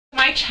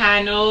My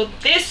channel.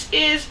 This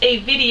is a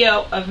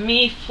video of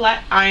me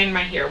flat iron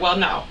my hair. Well,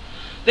 no,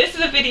 this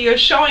is a video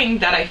showing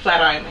that I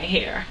flat iron my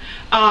hair.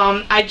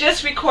 I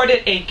just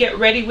recorded a get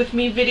ready with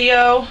me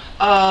video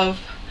of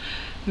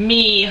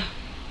me,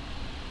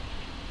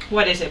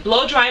 what is it,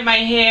 blow drying my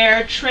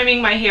hair,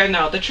 trimming my hair.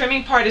 No, the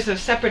trimming part is a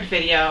separate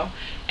video,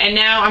 and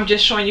now I'm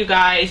just showing you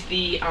guys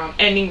the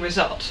ending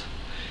result.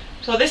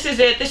 So this is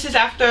it. This is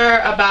after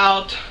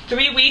about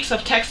 3 weeks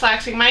of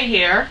Texlaxing my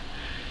hair.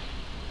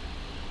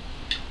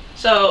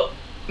 So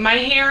my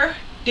hair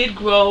did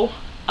grow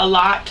a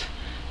lot,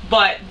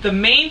 but the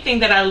main thing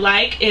that I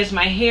like is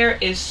my hair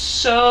is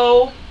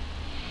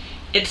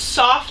it's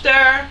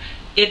softer,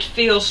 it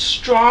feels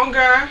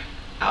stronger.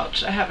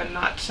 Ouch, I have a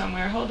knot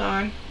somewhere, hold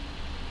on.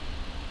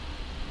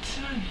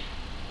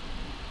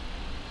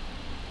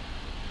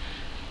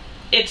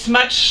 It's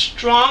much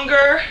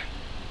stronger.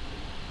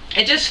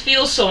 It just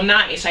feels so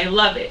nice. I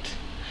love it.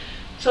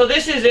 So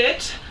this is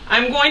it.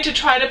 I'm going to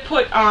try to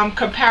put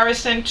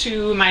comparison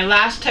to my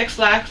last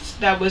Texlax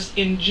that was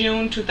in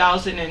June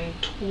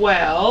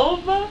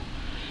 2012.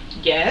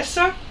 Yes.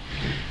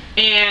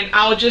 And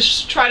I'll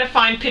just try to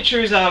find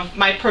pictures of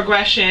my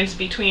progressions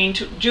between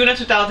June of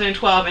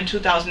 2012 and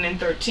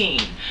 2013.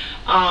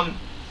 I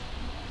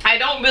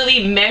don't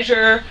really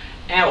measure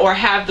or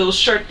have those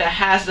shirts that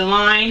has the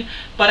line,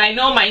 but I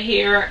know my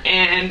hair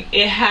and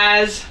it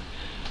has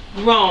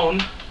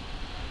grown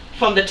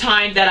from the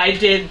time that I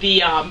did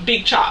the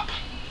big chop.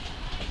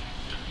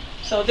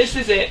 So this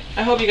is it.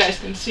 I hope you guys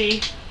can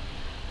see.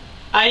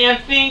 I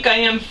think I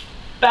am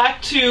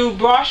back to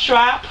bra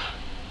strap.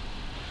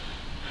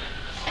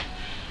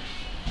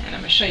 And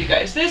I'm going to show you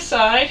guys this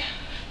side.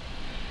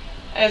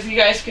 As you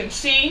guys can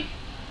see,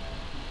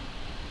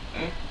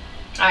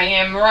 I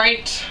am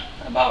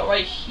about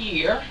right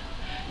here.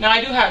 Now I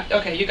do have,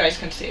 okay, you guys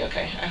can see.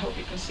 Okay, I hope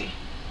you can see.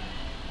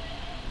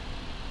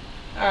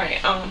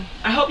 Alright,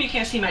 I hope you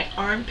can't see my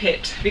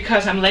armpit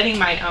because I'm letting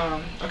my,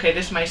 okay,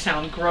 this might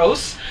sound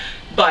gross,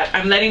 but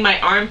I'm letting my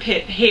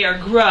armpit hair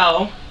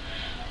grow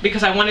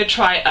because I want to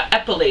try a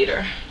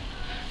epilator.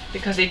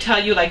 Because they tell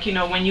you, like, you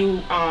know, when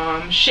you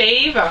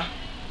shave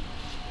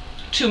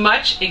too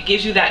much, it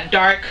gives you that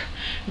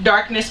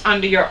darkness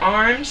under your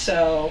arm.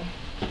 So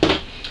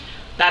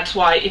that's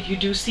why if you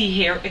do see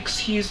hair,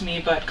 excuse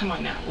me, but come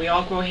on now, we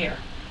all grow hair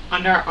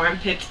under our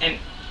armpits and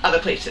other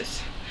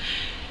places.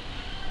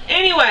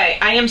 Anyway,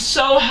 I am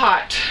so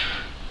hot.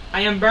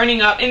 I am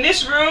burning up. In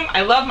this room,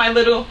 I love my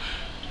little,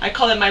 I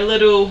call it my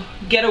little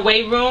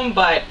getaway room,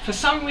 but for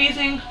some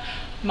reason,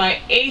 my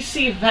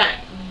AC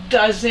vent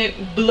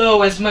doesn't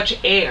blow as much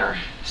air.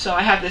 So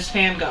I have this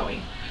fan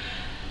going.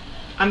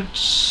 I'm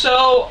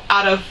so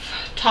out of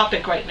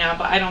topic right now,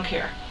 but I don't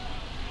care.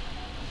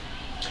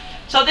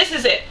 So this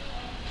is it.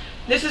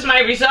 This is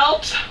my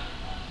result.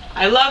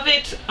 I love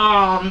it.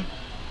 I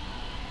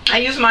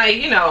use my,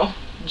 you know,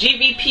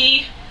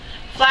 GVP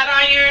flat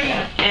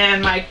iron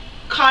and my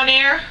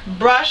Conair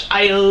brush.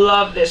 I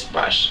love this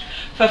brush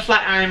for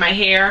flat ironing my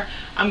hair.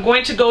 I'm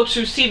going to go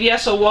to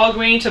CVS or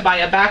Walgreens to buy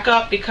a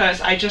backup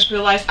because I just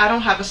realized I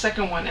don't have a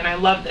second one, and I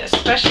love this,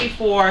 especially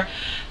for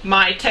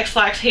my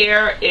Texlax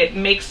hair. It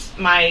makes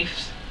my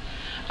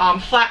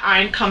flat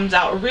iron comes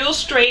out real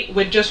straight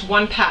with just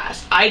one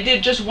pass. I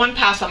did just one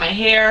pass on my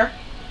hair.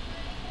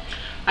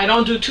 I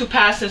don't do 2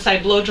 passes since I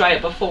blow dry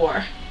it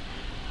before.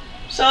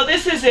 So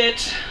this is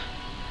it.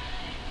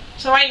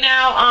 So right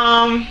now,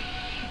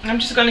 I'm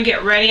just gonna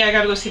get ready. I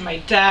gotta go see my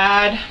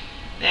dad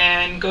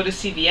and go to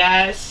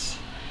CVS,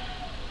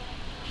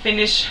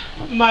 finish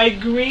my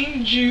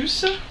green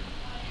juice.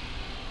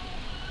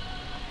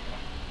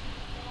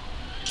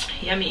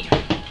 Yummy.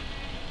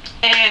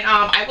 And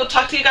I will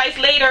talk to you guys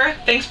later.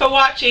 Thanks for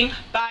watching.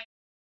 Bye.